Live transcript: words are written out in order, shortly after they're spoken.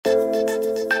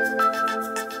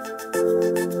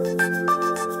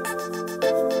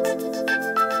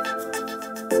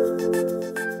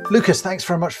Lukas, thanks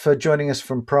very much for joining us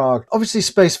from Prague. Obviously,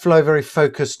 Spaceflow very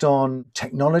focused on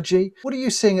technology. What are you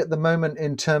seeing at the moment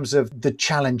in terms of the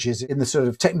challenges in the sort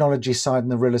of technology side in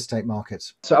the real estate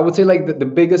markets? So I would say like the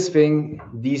biggest thing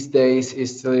these days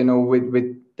is still,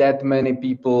 with that many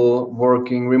people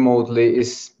working remotely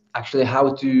is actually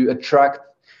how to attract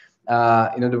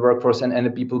the workforce and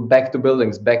the people back to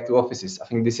buildings, back to offices. I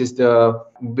think this is the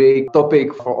big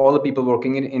topic for all the people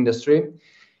working in the industry.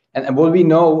 And what we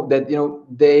know that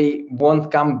they won't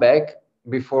come back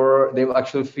before they will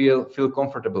actually feel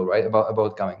comfortable, right,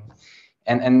 about coming,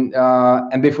 and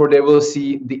before they will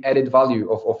see the added value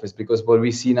of office. Because what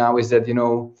we see now is that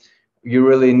you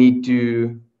really need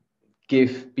to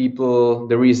give people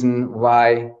the reason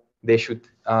why they should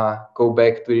go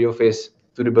back to the office,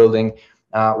 to the building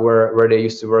where they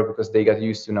used to work, because they got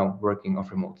used to now working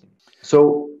off remotely.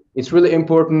 So it's really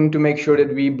important to make sure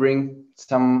that we bring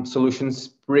some solutions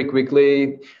pretty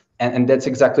quickly, and that's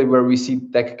exactly where we see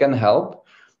tech can help.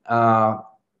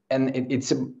 And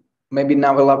it's maybe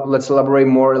now let's elaborate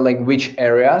more like which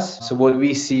areas. So what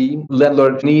we see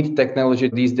landlords need technology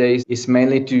these days is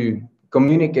mainly to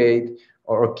communicate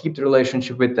or keep the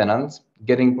relationship with tenants,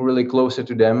 getting really closer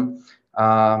to them,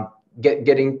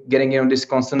 getting this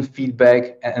constant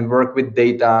feedback and work with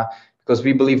data. Because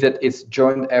we believe that it's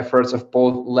joint efforts of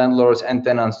both landlords and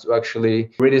tenants to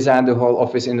actually redesign the whole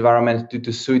office environment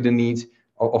to suit the needs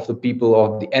of the people,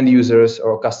 or the end users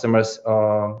or customers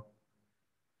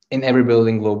in every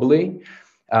building globally.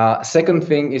 Second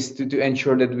thing is to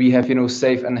ensure that we have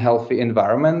safe and healthy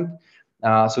environment.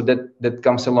 So that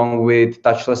comes along with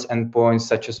touchless endpoints,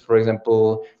 such as, for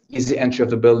example, easy entry of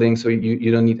the building. So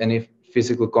you don't need any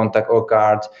physical contact or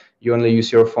cards. You only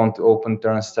use your phone to open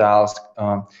turnstiles,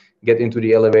 get into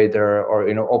the elevator, or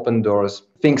open doors.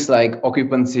 Things like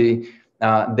occupancy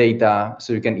data,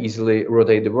 so you can easily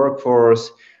rotate the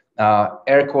workforce.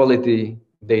 Air quality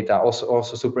data, also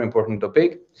super important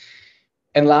topic.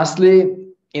 And lastly,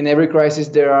 in every crisis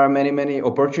there are many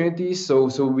opportunities. So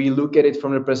we look at it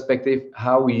from the perspective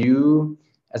how you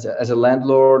as a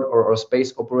landlord or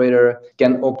space operator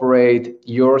can operate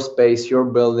your space, your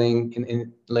building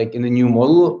in the new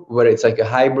model, where it's like a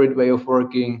hybrid way of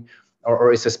working,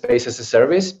 or it's a space as a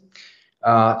service.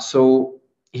 So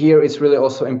here it's really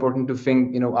also important to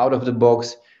think out of the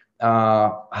box,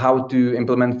 how to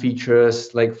implement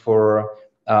features like for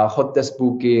hot desk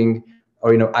booking,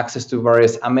 or access to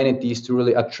various amenities to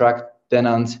really attract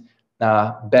tenants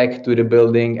back to the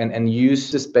building, and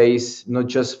use the space not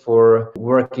just for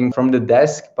working from the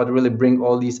desk, but really bring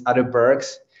all these other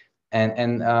perks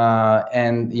and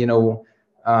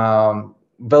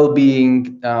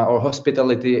well-being or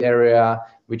hospitality area,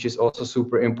 which is also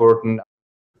super important.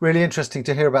 Really interesting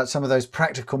to hear about some of those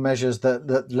practical measures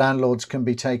that landlords can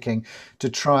be taking to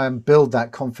try and build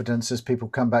that confidence as people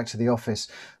come back to the office.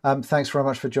 Thanks very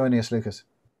much for joining us, Lukas.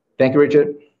 Thank you,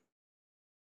 Richard.